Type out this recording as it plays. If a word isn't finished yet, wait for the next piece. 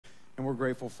and we're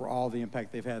grateful for all the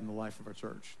impact they've had in the life of our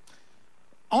church.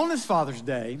 On this Father's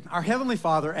Day, our Heavenly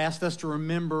Father asked us to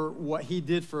remember what he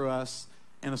did for us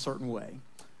in a certain way.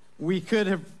 We could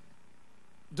have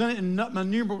done it in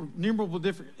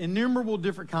innumerable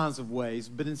different kinds of ways,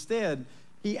 but instead,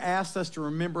 he asked us to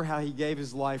remember how he gave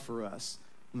his life for us.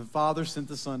 And the Father sent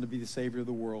the Son to be the Savior of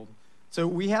the world. So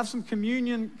we have some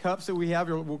communion cups that we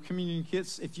have, or communion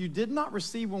kits. If you did not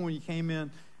receive one when you came in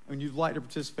and you'd like to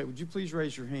participate, would you please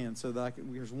raise your hand so that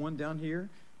there's one down here.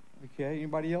 Okay,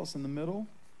 anybody else in the middle?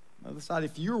 Other side.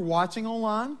 If you're watching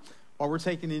online while we're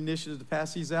taking the initiative to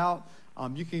pass these out,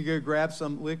 you can go grab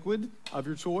some liquid of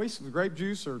your choice, grape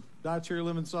juice or dietary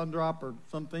lemon sun drop or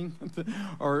something,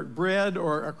 or bread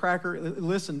or a cracker.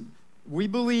 Listen, we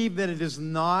believe that it is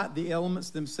not the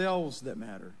elements themselves that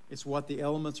matter. It's what the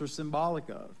elements are symbolic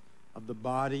of the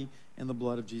body and the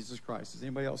blood of Jesus Christ. Does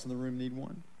anybody else in the room need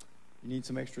one? You need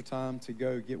some extra time to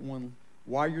go get one.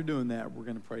 While you're doing that, we're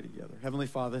going to pray together. Heavenly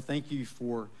Father, thank you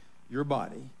for your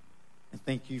body, and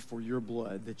thank you for your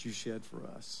blood that you shed for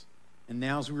us. And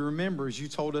now as we remember, as you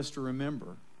told us to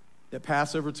remember, that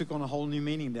Passover took on a whole new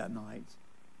meaning that night.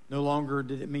 No longer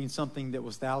did it mean something that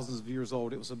was thousands of years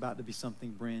old. It was about to be something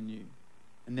brand new.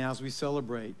 And now as we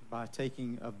celebrate by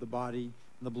taking of the body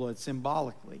and the blood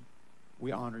symbolically,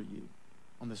 we honor you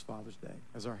on this Father's Day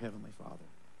as our Heavenly Father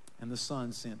and the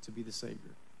Son sent to be the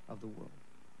Savior of the world.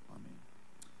 Amen.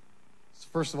 So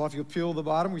first of all, if you'll peel the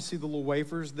bottom, we see the little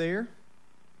wafers there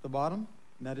at the bottom.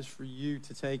 And that is for you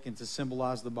to take and to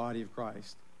symbolize the body of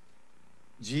Christ.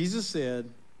 Jesus said,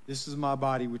 "This is my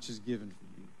body which is given for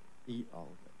you. Eat all of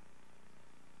it."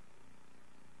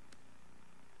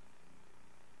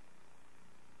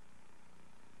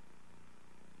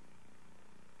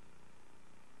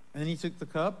 And then he took the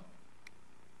cup.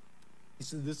 He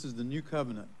said, "This is the new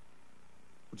covenant,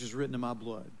 which is written in my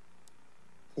blood,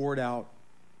 poured out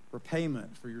for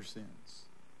payment for your sins.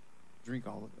 Drink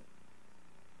all of it."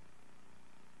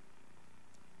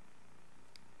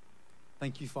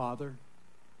 Thank you, Father.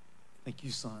 Thank you,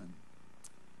 Son.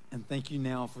 And thank you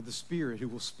now for the Spirit who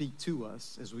will speak to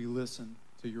us as we listen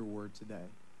to your word today.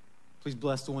 Please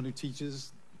bless the one who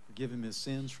teaches. Forgive him his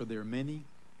sins, for there are many.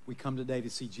 We come today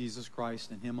to see Jesus Christ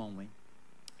and him only.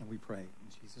 And we pray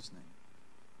in Jesus' name.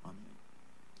 Amen.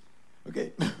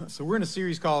 Okay, so we're in a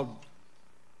series called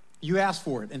You Asked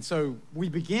For It. And so we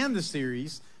began this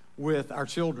series with our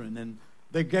children, and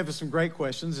they gave us some great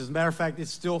questions. As a matter of fact,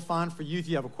 it's still fine for you if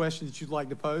you have a question that you'd like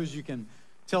to pose. You can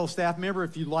tell a staff member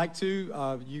if you'd like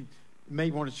to. You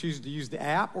may want to choose to use the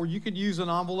app, or you could use an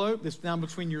envelope that's down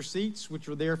between your seats, which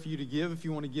are there for you to give if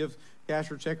you want to give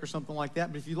cash or check or something like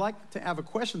that. But if you'd like to have a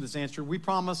question that's answered, we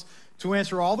promise to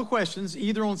answer all the questions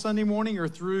either on Sunday morning or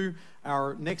through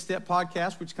our Next Step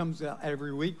podcast, which comes out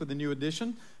every week with a new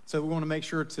edition. So we want to make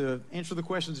sure to answer the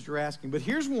questions that you're asking. But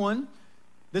here's one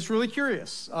that's really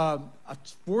curious. A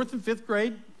 4th and 5th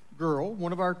grade girl,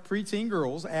 one of our preteen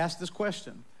girls, asked this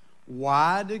question: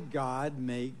 why did God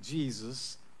make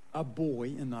Jesus a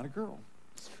boy and not a girl?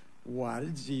 Why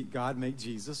did God make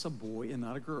Jesus a boy and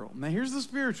not a girl? Now, here's the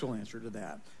spiritual answer to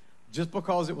that. Just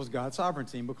because it was God's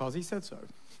sovereignty and because he said so.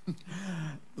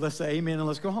 Let's say amen and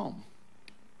let's go home.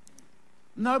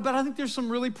 No, but I think there's some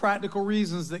really practical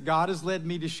reasons that God has led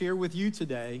me to share with you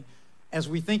today as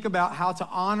we think about how to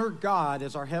honor God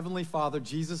as our Heavenly Father,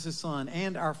 Jesus his Son,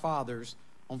 and our fathers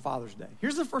on Father's Day.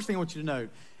 Here's the first thing I want you to note.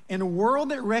 In a world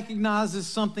that recognizes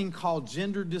something called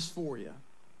gender dysphoria,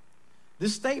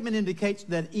 this statement indicates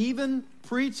that even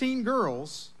preteen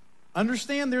girls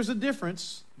understand there's a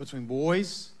difference between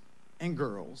boys and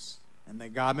girls, and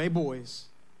that God made boys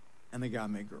and that God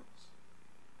made girls.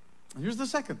 And here's the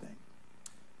second thing.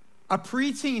 A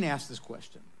preteen asked this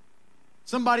question.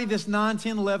 Somebody that's 9,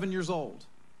 10, 11 years old.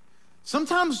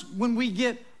 Sometimes when we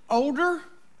get older,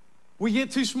 we get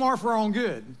too smart for our own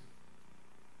good.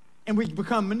 And we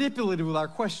become manipulative with our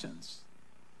questions.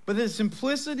 But the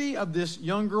simplicity of this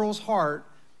young girl's heart,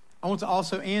 I want to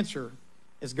also answer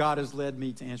as God has led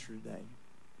me to answer today.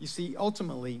 You see,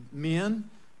 ultimately, men,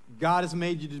 God has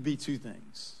made you to be two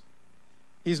things.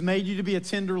 He's made you to be a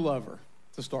tender lover,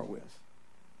 to start with.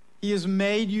 He has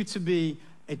made you to be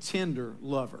a tender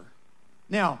lover.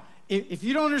 Now, if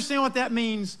you don't understand what that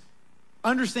means,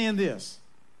 understand this.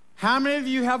 How many of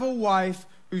you have a wife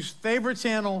whose favorite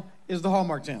channel is the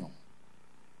Hallmark Channel?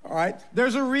 All right?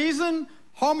 There's a reason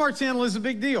Hallmark Channel is a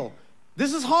big deal.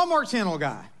 This is Hallmark Channel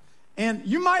guy. And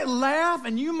you might laugh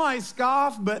and you might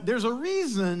scoff, but there's a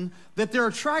reason that they're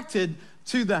attracted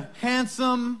to the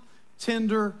handsome,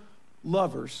 tender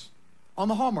lovers on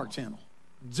the Hallmark Channel.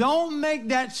 Don't make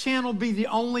that channel be the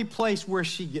only place where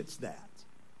she gets that.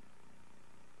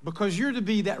 Because you're to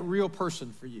be that real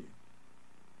person for you.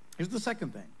 Here's the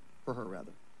second thing, for her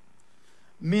rather.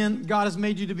 Men, God has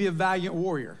made you to be a valiant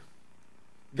warrior.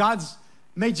 God's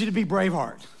made you to be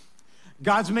Braveheart.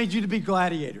 God's made you to be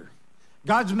Gladiator.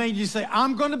 God's made you say,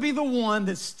 I'm going to be the one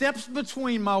that steps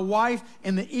between my wife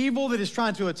and the evil that is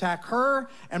trying to attack her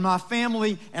and my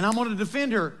family, and I'm going to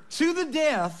defend her to the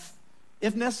death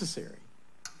if necessary.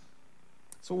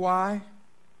 So why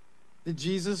did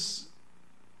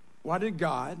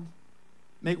God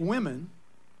make women,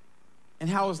 and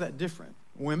how is that different?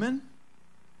 Women,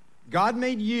 God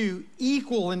made you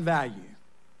equal in value.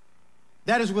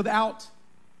 That is without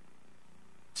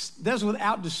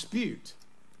dispute.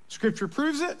 Scripture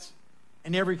proves it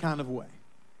in every kind of way.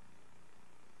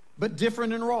 But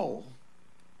different in role.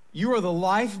 You are the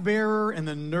life bearer and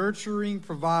the nurturing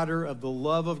provider of the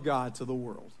love of God to the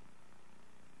world.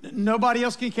 Nobody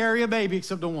else can carry a baby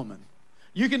except a woman.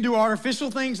 You can do artificial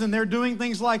things, and they're doing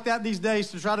things like that these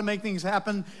days to try to make things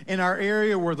happen in our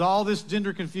area where all this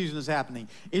gender confusion is happening.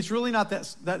 It's really not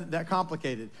that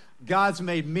complicated. God's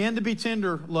made men to be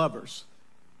tender lovers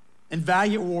and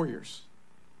valiant warriors.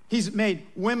 He's made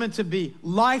women to be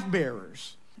life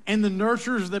bearers and the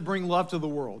nurturers that bring love to the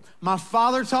world. My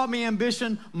father taught me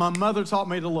ambition. My mother taught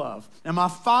me to love. And my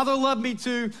father loved me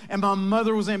too, and my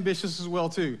mother was ambitious as well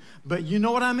too. But you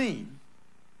know what I mean.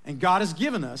 And God has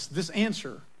given us this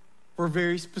answer for a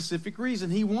very specific reason.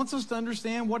 He wants us to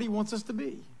understand what he wants us to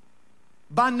be.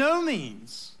 By no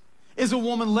means is a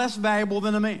woman less valuable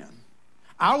than a man.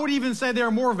 I would even say they're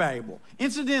more valuable.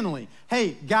 Incidentally,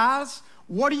 hey, guys,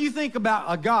 what do you think about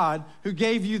a God who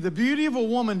gave you the beauty of a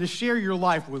woman to share your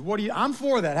life with? I'm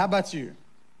for that. How about you?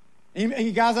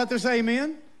 Any guys out there say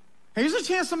amen? Here's a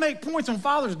chance to make points on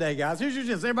Father's Day, guys. Here's your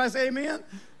chance. Everybody say amen?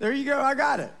 There you go. I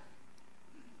got it.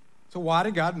 So why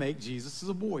did God make Jesus as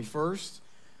a boy? First,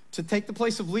 to take the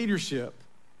place of leadership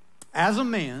as a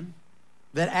man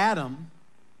that Adam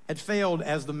had failed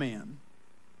as the man,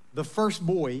 the first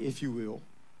boy, if you will,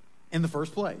 in the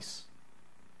first place.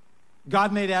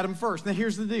 God made Adam first. Now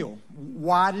here's the deal.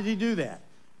 Why did he do that?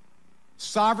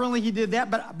 Sovereignly he did that,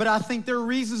 but I think there are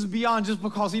reasons beyond just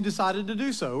because he decided to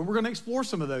do so. We're going to explore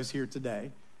some of those here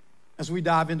today as we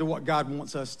dive into what God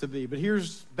wants us to be. But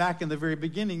here's back in the very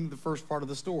beginning, the first part of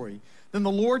the story. Then the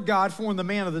Lord God formed the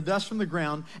man of the dust from the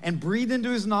ground and breathed into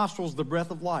his nostrils the breath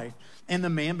of life, and the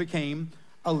man became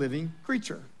a living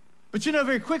creature. But you know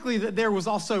very quickly that there was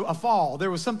also a fall.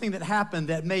 There was something that happened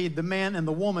that made the man and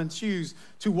the woman choose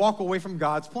to walk away from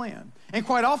God's plan. And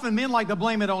quite often men like to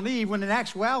blame it on Eve when in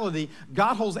actuality,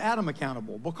 God holds Adam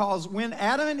accountable. Because when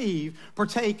Adam and Eve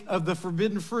partake of the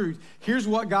forbidden fruit, here's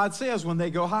what God says when they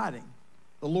go hiding.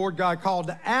 The Lord God called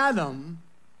to Adam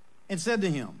and said to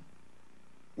him,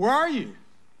 where are you?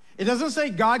 It doesn't say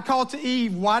God called to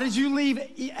Eve, why did you leave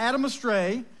Adam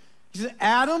astray? He said,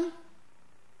 Adam,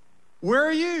 where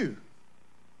are you?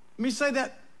 Let me say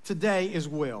that today as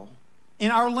well. In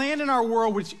our land and our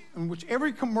world, in which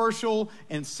every commercial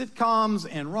and sitcoms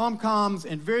and rom-coms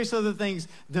and various other things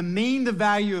demean the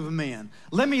value of a man,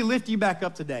 let me lift you back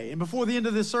up today. And before the end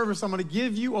of this service, I'm going to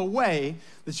give you a way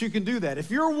that you can do that.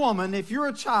 If you're a woman, if you're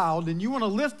a child, and you want to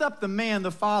lift up the man,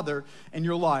 the father in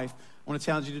your life, I want to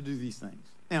challenge you to do these things.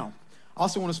 Now, I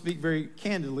also want to speak very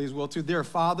candidly as well, too. There are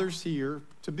fathers here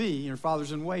to be, and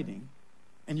fathers in waiting.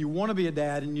 And you want to be a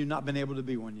dad, and you've not been able to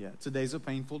be one yet. Today's a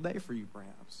painful day for you,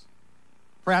 perhaps.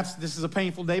 Perhaps this is a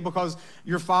painful day because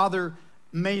your father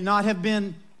may not have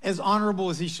been as honorable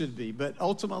as he should be. But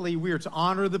ultimately, we are to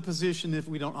honor the position if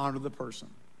we don't honor the person.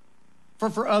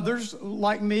 For others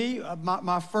like me,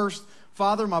 my first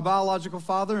father, my biological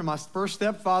father, and my first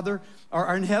stepfather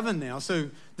are in heaven now. So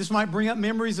this might bring up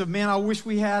memories of, man, I wish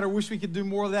we had, or wish we could do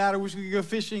more of that, or wish we could go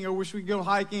fishing, or wish we could go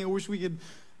hiking, or wish we could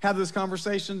have those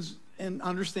conversations and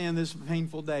understand this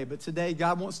painful day. But today,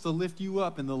 God wants to lift you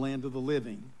up in the land of the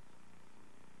living.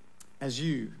 As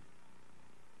you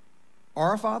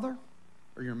are a father,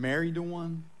 or you're married to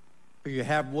one, or you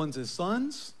have ones as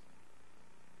sons,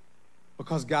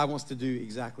 because God wants to do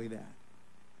exactly that.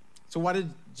 So why did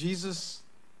Jesus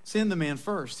send the man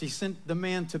first? He sent the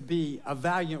man to be a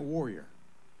valiant warrior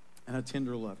and a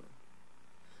tender lover.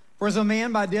 For as a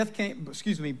man by death came,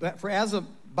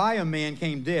 by a man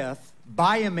came death,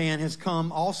 by a man has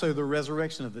come also the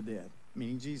resurrection of the dead,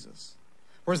 meaning Jesus.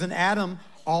 For as in Adam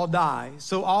all die,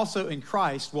 so also in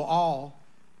Christ will all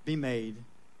be made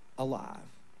alive.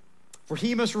 For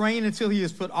he must reign until he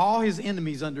has put all his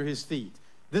enemies under his feet.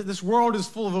 This world is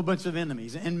full of a bunch of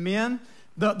enemies. And men,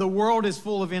 the world is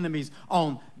full of enemies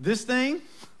on this thing,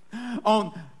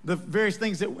 on the various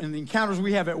things and the encounters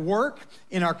we have at work,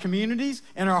 in our communities,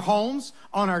 in our homes,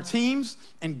 on our teams.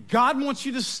 And God wants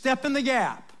you to step in the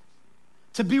gap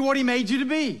to be what he made you to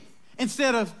be,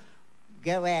 instead of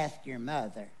go ask your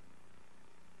mother.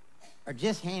 Or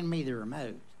just hand me the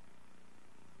remote.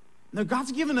 No,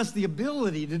 God's given us the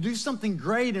ability to do something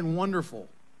great and wonderful.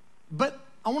 But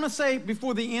I want to say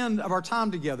before the end of our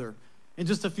time together, in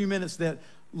just a few minutes, that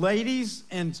ladies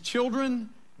and children,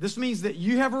 this means that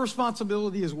you have a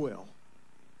responsibility as well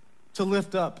to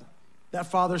lift up that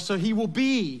father so he will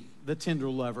be the tender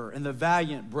lover and the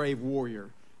valiant, brave warrior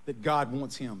that God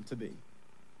wants him to be.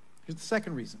 Here's the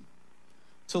second reason.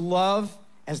 To love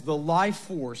as the life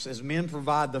force, as men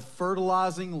provide the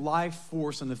fertilizing life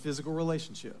force in the physical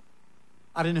relationship.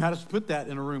 I didn't know how to put that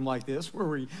in a room like this where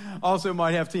we also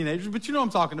might have teenagers, but you know what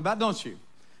I'm talking about, don't you?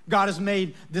 God has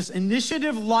made this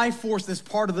initiative life force that's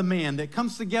part of the man that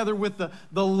comes together with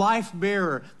the life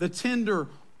bearer, the tender,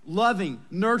 loving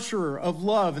nurturer of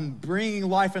love and bringing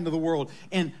life into the world.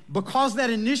 And because that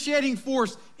initiating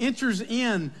force enters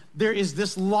in, there is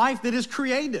this life that is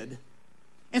created.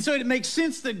 And so it makes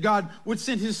sense that God would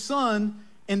send his son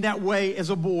in that way as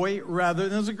a boy rather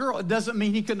than as a girl. It doesn't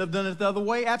mean he couldn't have done it the other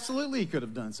way. Absolutely, he could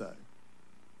have done so.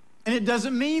 And it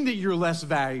doesn't mean that you're less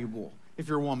valuable if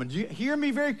you're a woman. Do you hear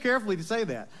me very carefully to say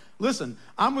that? Listen,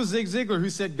 I'm with Zig Ziglar who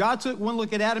said, God took one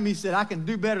look at Adam, he said, I can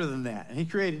do better than that. And he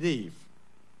created Eve.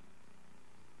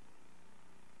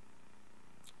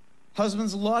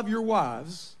 Husbands, love your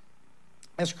wives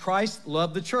as Christ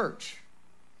loved the church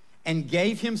and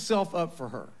gave himself up for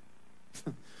her.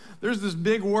 There's this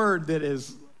big word that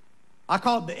is, I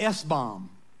call it the S-bomb.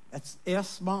 That's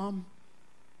S-bomb.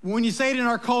 When you say it in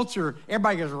our culture,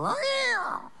 everybody goes, Row.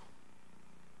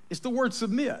 It's the word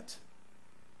submit.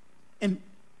 And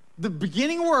the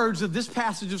beginning words of this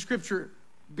passage of Scripture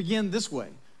begin this way.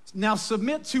 Now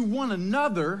submit to one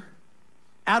another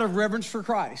out of reverence for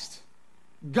Christ.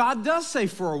 God does say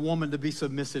for a woman to be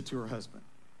submissive to her husband.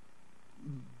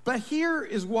 But here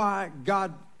is why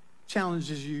God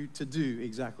challenges you to do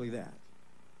exactly that.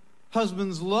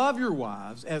 Husbands, love your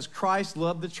wives as Christ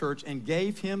loved the church and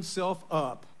gave himself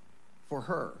up for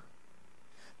her,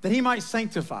 that he might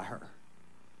sanctify her.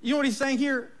 You know what he's saying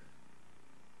here?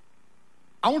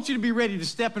 I want you to be ready to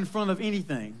step in front of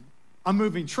anything. A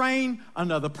moving train,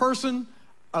 another person,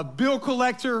 a bill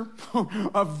collector,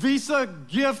 a Visa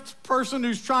gift person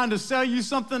who's trying to sell you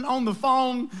something on the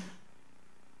phone,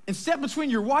 and step between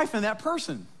your wife and that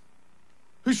person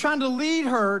who's trying to lead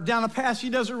her down a path she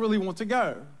doesn't really want to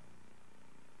go.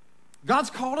 God's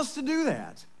called us to do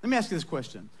that. Let me ask you this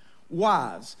question.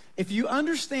 Wives, if you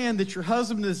understand that your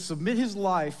husband is to submit his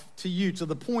life to you to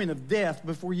the point of death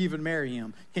before you even marry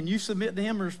him, can you submit to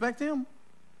him and respect him?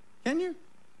 Can you?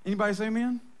 Anybody say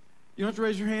amen? You don't have to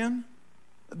raise your hand.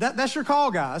 That's your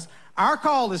call, guys. Our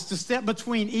call is to step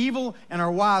between evil and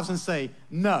our wives and say,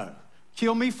 no,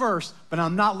 kill me first, but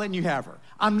I'm not letting you have her.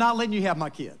 I'm not letting you have my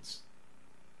kids.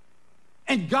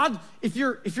 And God, if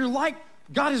you're like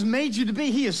God has made you to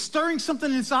be, he is stirring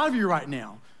something inside of you right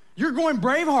now. You're going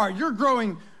Braveheart. You're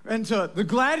growing into the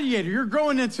gladiator. You're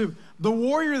growing into the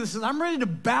warrior that says, I'm ready to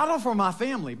battle for my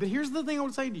family. But here's the thing I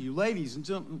would say to you, ladies and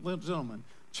gentlemen,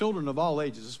 children of all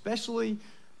ages, especially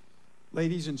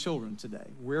ladies and children today,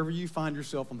 wherever you find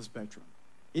yourself on the spectrum.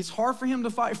 It's hard for him to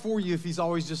fight for you if he's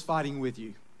always just fighting with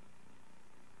you.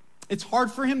 It's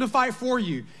hard for him to fight for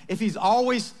you if he's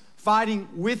always fighting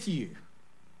with you.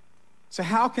 So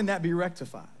how can that be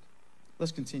rectified?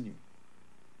 Let's continue.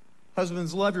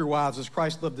 Husbands, love your wives as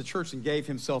Christ loved the church and gave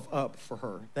himself up for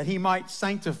her, that he might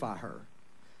sanctify her,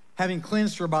 having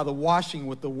cleansed her by the washing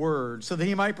with the word, so that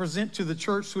he might present to the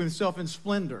church to himself in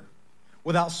splendor,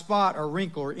 without spot or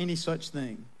wrinkle or any such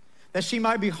thing, that she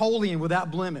might be holy and without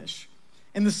blemish.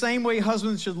 In the same way,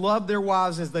 husbands should love their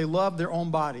wives as they love their own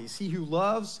bodies. He who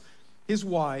loves his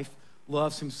wife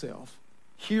loves himself.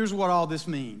 Here's what all this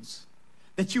means.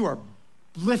 That you are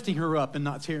lifting her up and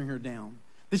not tearing her down.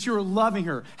 That you are loving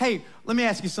her. Hey, let me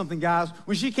ask you something, guys.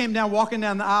 When she came down, walking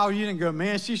down the aisle, you didn't go,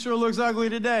 man, she sure looks ugly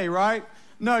today, right?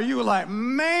 No, you were like,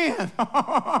 man,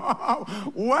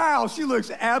 wow, she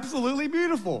looks absolutely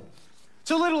beautiful.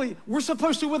 So literally, we're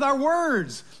supposed to, with our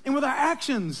words and with our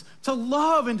actions, to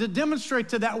love and to demonstrate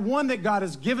to that one that God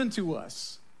has given to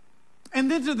us. And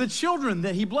then to the children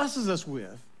that he blesses us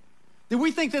with. That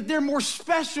we think that they're more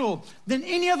special than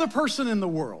any other person in the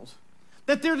world.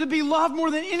 That they're to be loved more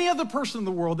than any other person in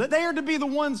the world. That they are to be the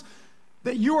ones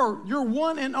that you're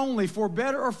one and only, for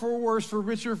better or for worse, for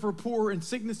richer, for poorer, in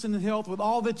sickness and in health, with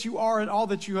all that you are and all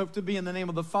that you hope to be, in the name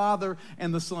of the Father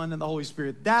and the Son and the Holy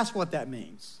Spirit. That's what that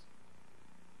means.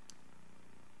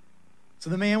 So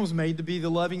the man was made to be the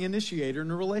loving initiator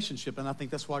in a relationship, and I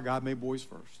think that's why God made boys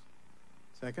first.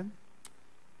 Second,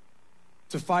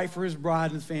 to fight for his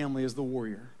bride and family as the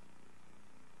warrior.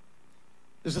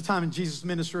 There's a time in Jesus'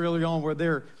 ministry early on where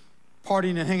they're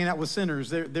partying and hanging out with sinners.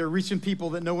 They're reaching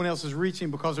people that no one else is reaching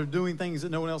because they're doing things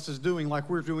that no one else is doing, like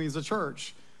we're doing as a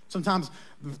church. Sometimes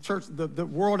the church, the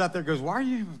world out there goes, why are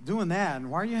you doing that?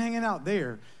 And why are you hanging out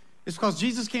there? It's because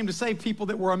Jesus came to save people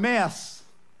that were a mess,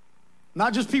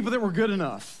 not just people that were good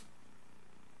enough.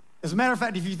 As a matter of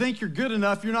fact, if you think you're good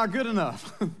enough, you're not good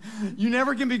enough. You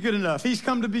never can be good enough. He's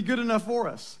come to be good enough for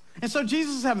us. And so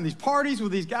Jesus is having these parties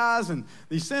with these guys and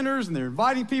these sinners, and they're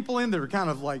inviting people in that are kind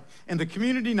of like in the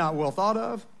community, not well thought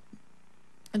of.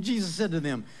 And Jesus said to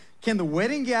them, can the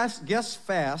wedding guests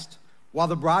fast while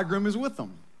the bridegroom is with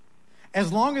them?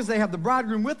 As long as they have the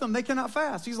bridegroom with them, they cannot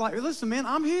fast. He's like, listen, man,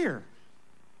 I'm here.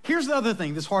 Here's the other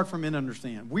thing that's hard for men to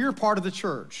understand. We are part of the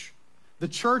church. The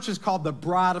church is called the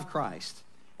bride of Christ.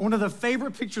 One of the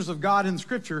favorite pictures of God in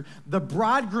Scripture, the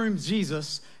bridegroom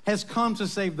Jesus has come to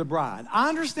save the bride. I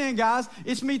understand, guys,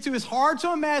 it's me too. It's hard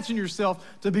to imagine yourself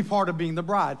to be part of being the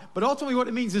bride. But ultimately what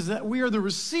it means is that we are the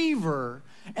receiver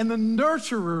and the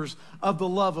nurturers of the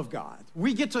love of God.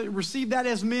 We get to receive that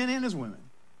as men and as women.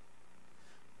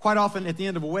 Quite often at the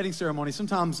end of a wedding ceremony,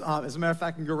 sometimes, as a matter of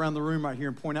fact, I can go around the room right here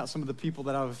and point out some of the people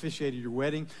that have officiated your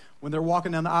wedding. When they're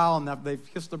walking down the aisle and they've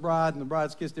kissed the bride and the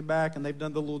bride's kissed him back and they've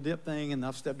done the little dip thing and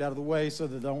I've stepped out of the way so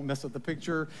that they don't mess up the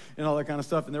picture and all that kind of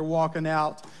stuff, and they're walking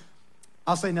out,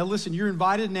 I'll say, now listen, you're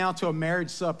invited now to a marriage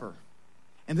supper.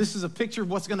 And this is a picture of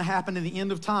what's going to happen in the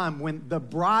end of time when the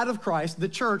bride of Christ, the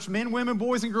church, men, women,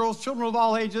 boys, and girls, children of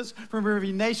all ages, from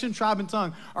every nation, tribe, and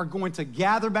tongue, are going to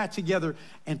gather back together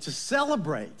and to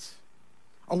celebrate.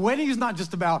 A wedding is not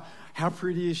just about how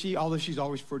pretty is she, although she's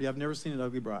always pretty. I've never seen an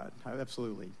ugly bride,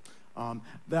 absolutely.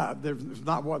 There's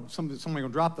not what somebody going to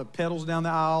drop the petals down the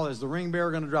aisle. Is the ring bearer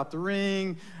going to drop the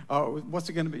ring? What's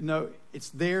it going to be? No, it's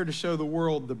there to show the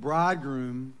world the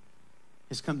bridegroom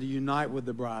has come to unite with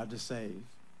the bride to save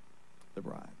the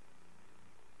bride.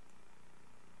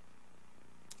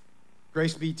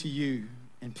 Grace be to you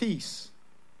and peace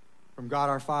from God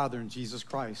our Father and Jesus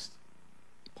Christ.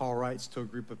 Paul writes to a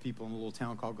group of people in a little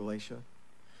town called Galatia,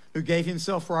 who gave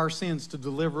himself for our sins to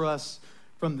deliver us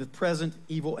from the present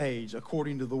evil age,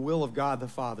 according to the will of God the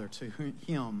Father, to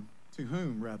whom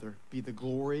be the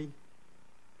glory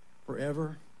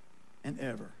forever and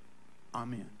ever.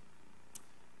 Amen.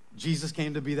 Jesus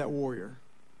came to be that warrior,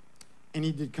 and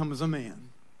he did come as a man,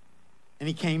 and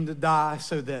he came to die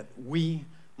so that we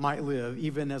might live,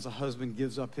 even as a husband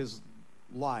gives up his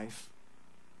life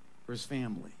for his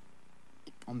family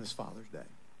on this Father's Day.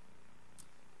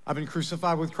 I've been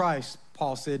crucified with Christ,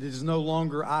 Paul said. It is no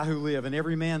longer I who live. And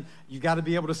every man, you've got to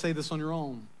be able to say this on your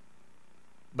own.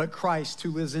 But Christ who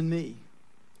lives in me.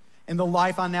 And the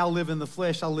life I now live in the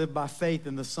flesh, I live by faith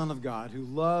in the Son of God who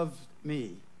loved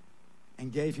me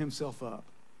and gave himself up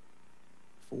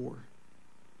for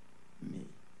me.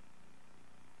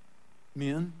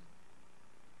 Men,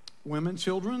 women,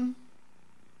 children,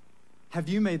 have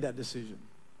you made that decision?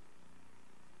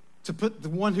 To put the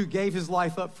one who gave his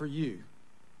life up for you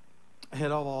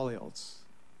ahead of all else.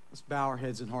 Let's bow our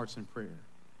heads and hearts in prayer.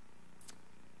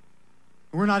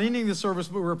 We're not ending the service,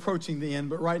 but we're approaching the end.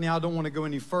 But right now, I don't want to go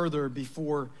any further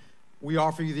before we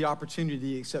offer you the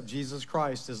opportunity to accept Jesus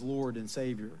Christ as Lord and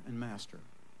Savior and Master.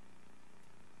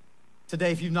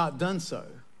 Today, if you've not done so,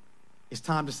 it's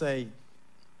time to say,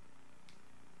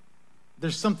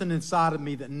 there's something inside of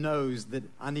me that knows that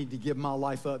I need to give my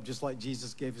life up just like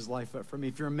Jesus gave his life up for me.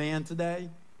 If you're a man today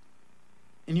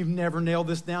and you've never nailed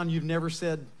this down, you've never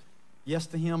said yes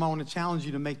to him, I want to challenge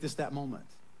you to make this that moment.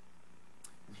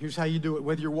 And here's how you do it.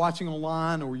 Whether you're watching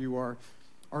online or you are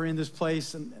in this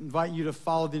place, and invite you to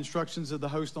follow the instructions of the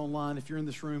host online. If you're in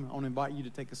this room, I want to invite you to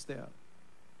take a step.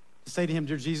 To say to him,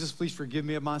 dear Jesus, please forgive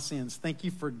me of my sins. Thank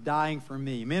you for dying for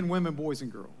me. Men, women, boys,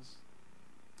 and girls.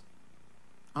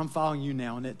 I'm following you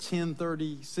now. And at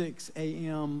 10:36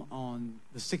 a.m. on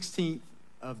the 16th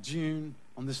of June,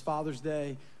 on this Father's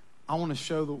Day, I want to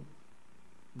show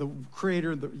the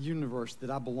creator of the universe that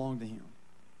I belong to him.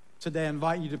 Today, I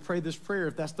invite you to pray this prayer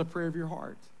if that's the prayer of your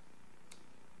heart.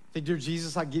 Say, dear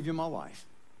Jesus, I give you my life.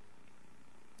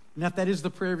 And if that is the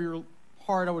prayer of your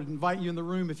heart, I would invite you in the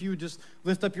room, if you would just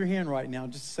lift up your hand right now,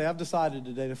 just say, I've decided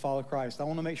today to follow Christ. I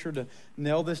want to make sure to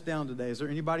nail this down today. Is there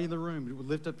anybody in the room who would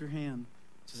lift up your hand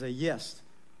to say, yes,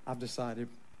 I've decided?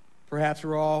 Perhaps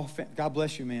we're all, God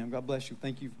bless you, ma'am. God bless you.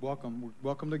 Thank you. Welcome.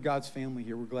 Welcome to God's family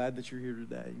here. We're glad that you're here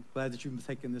today. Glad that you've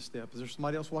taken this step. Is there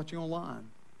somebody else watching online?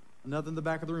 Another in the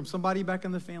back of the room. Somebody back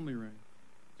in the family room.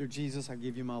 Dear Jesus, I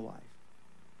give you my life.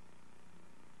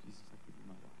 Jesus, I give you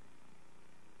my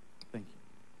life. Thank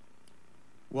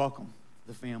you. Welcome to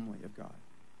the family of God.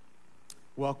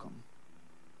 Welcome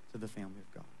to the family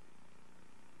of God.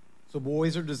 So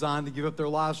boys are designed to give up their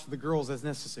lives for the girls as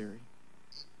necessary.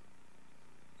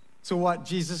 So what?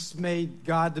 Jesus made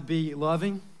God to be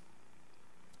loving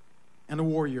and a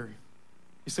warrior.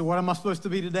 He said, what am I supposed to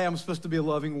be today? I'm supposed to be a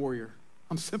loving warrior.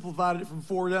 I'm simplified it from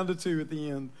 4 down to 2 at the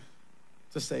end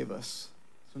to save us.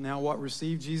 So now what?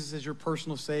 Receive Jesus as your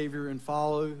personal Savior and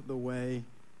follow the way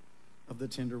of the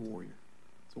tender warrior.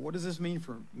 So what does this mean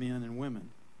for men and women?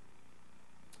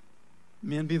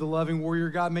 Men, be the loving warrior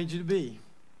God made you to be.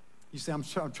 You say, I'm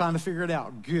trying to figure it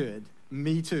out. Good.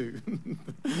 Me too.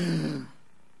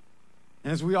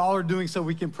 And as we all are doing so,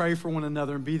 we can pray for one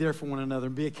another and be there for one another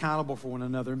and be accountable for one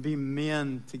another and be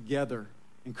men together,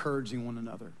 encouraging one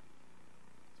another.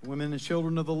 Women and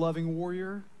children of the loving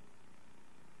warrior,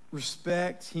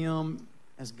 respect him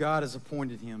as God has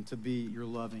appointed him to be your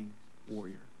loving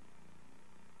warrior.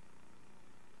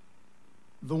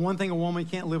 The one thing a woman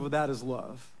can't live without is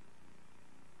love.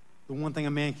 The one thing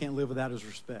a man can't live without is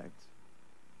respect.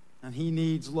 And he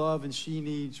needs love and she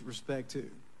needs respect too.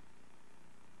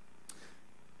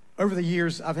 Over the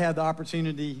years, I've had the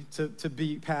opportunity to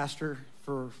be pastor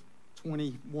for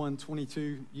 21,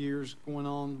 22 years, going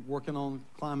on, working on,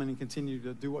 climbing, and continue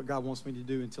to do what God wants me to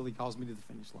do until he calls me to the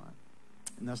finish line.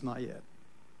 And that's not yet.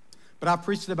 But I've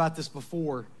preached about this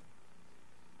before.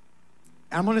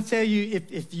 I'm going to tell you,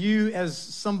 if you, as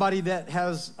somebody that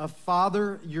has a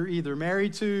father you're either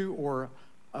married to or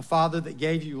a father that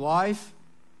gave you life,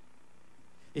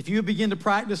 if you begin to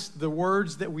practice the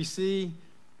words that we see,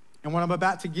 and what I'm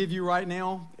about to give you right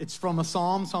now, it's from a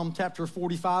Psalm chapter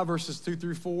 45, verses 2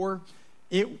 through 4.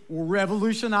 It will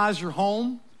revolutionize your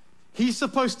home. He's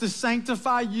supposed to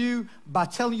sanctify you by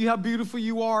telling you how beautiful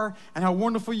you are and how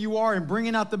wonderful you are and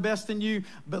bringing out the best in you.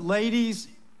 But ladies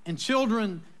and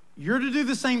children, you're to do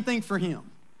the same thing for him.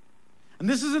 And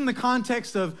this is in the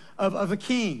context of a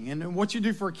king and what you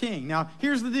do for a king. Now,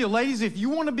 here's the deal. Ladies, if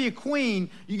you want to be a queen,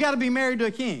 you got to be married to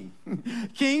a king.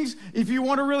 Kings, if you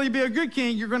want to really be a good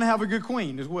king, you're going to have a good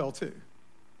queen as well, too.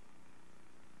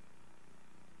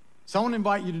 So I want to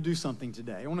invite you to do something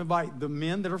today. I want to invite the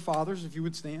men that are fathers, if you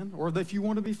would stand, or if you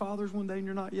want to be fathers one day and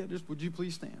you're not yet, just would you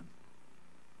please stand?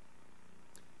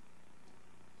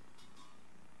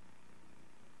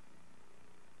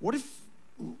 What if,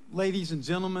 ladies and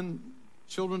gentlemen,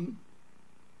 children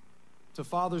to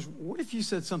fathers, what if you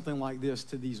said something like this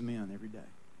to these men every day?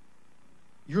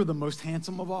 You're the most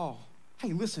handsome of all.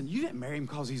 Hey, listen, you didn't marry him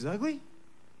because he's ugly,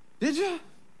 did you?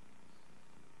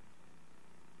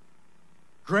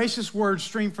 Gracious words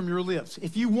stream from your lips.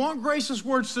 If you want gracious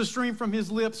words to stream from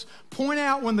his lips, point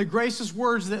out when the gracious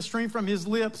words that stream from his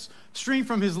lips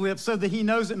so that he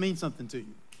knows it means something to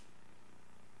you.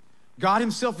 God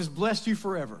himself has blessed you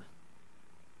forever.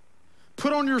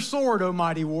 Put on your sword, O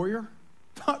mighty warrior.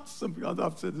 Hey,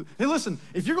 listen,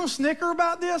 if you're going to snicker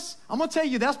about this, I'm going to tell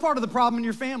you that's part of the problem in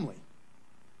your family.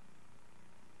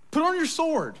 Put on your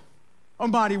sword, O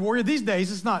mighty warrior. These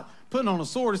days, it's not putting on a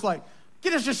sword. It's like,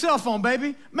 get us your cell phone,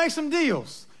 baby. Make some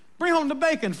deals. Bring home the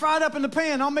bacon. Fry it up in the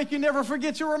pan. I'll make you never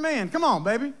forget you're a man. Come on,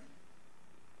 baby.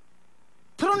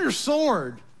 Put on your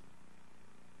sword,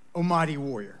 O mighty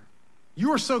warrior.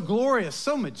 You are so glorious,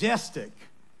 so majestic.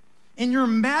 In your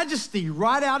majesty,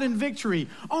 ride out in victory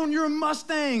on your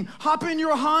Mustang, hop in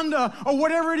your Honda, or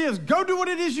whatever it is. Go do what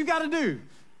it is you got to do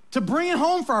to bring it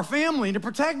home for our family and to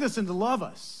protect us and to love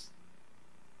us.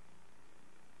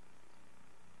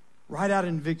 Ride out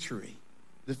in victory,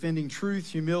 defending truth,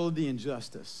 humility, and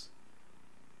justice.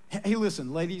 Hey,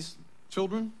 listen, ladies,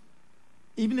 children,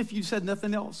 even if you said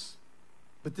nothing else,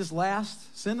 but this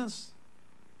last sentence,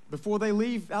 before they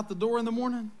leave out the door in the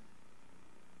morning,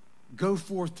 go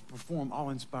forth to perform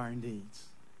awe-inspiring deeds.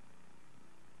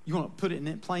 You want to put it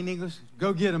in plain English?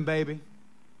 Go get them, baby.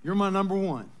 You're my number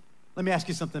one. Let me ask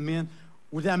you something, men.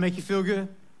 Would that make you feel good?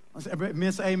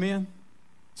 Men say amen.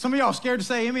 Some of y'all scared to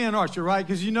say amen, aren't you, right?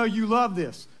 Because you know you love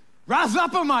this. Rise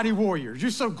up, O mighty warriors.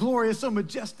 You're so glorious, so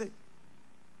majestic.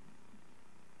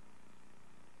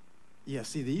 Yeah,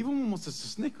 see, the evil one wants us to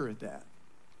snicker at that.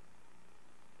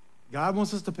 God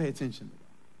wants us to pay attention to that.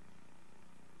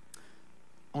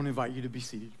 I want to invite you to be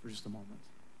seated for just a moment.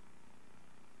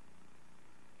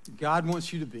 God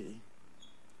wants you to be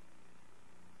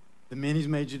the man he's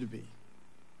made you to be.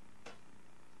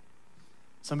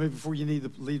 Somebody, before you need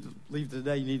to leave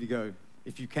today, you need to go.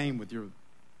 If you came with your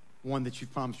one that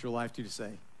you've promised your life to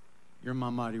say, you're my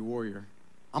mighty warrior.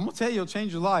 I'm going to tell you, it'll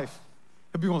change your life.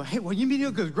 He'll be like, hey, well, you need me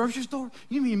to go to the grocery store?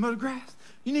 You need me to mow the grass?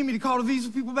 You need me to call the visa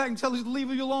people back and tell you to leave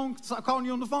you alone, stop calling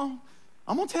you on the phone?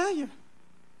 I'm going to tell you.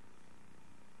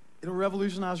 It'll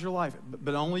revolutionize your life,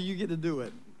 but only you get to do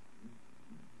it.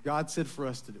 God said for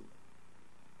us to do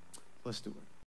it. Let's do it.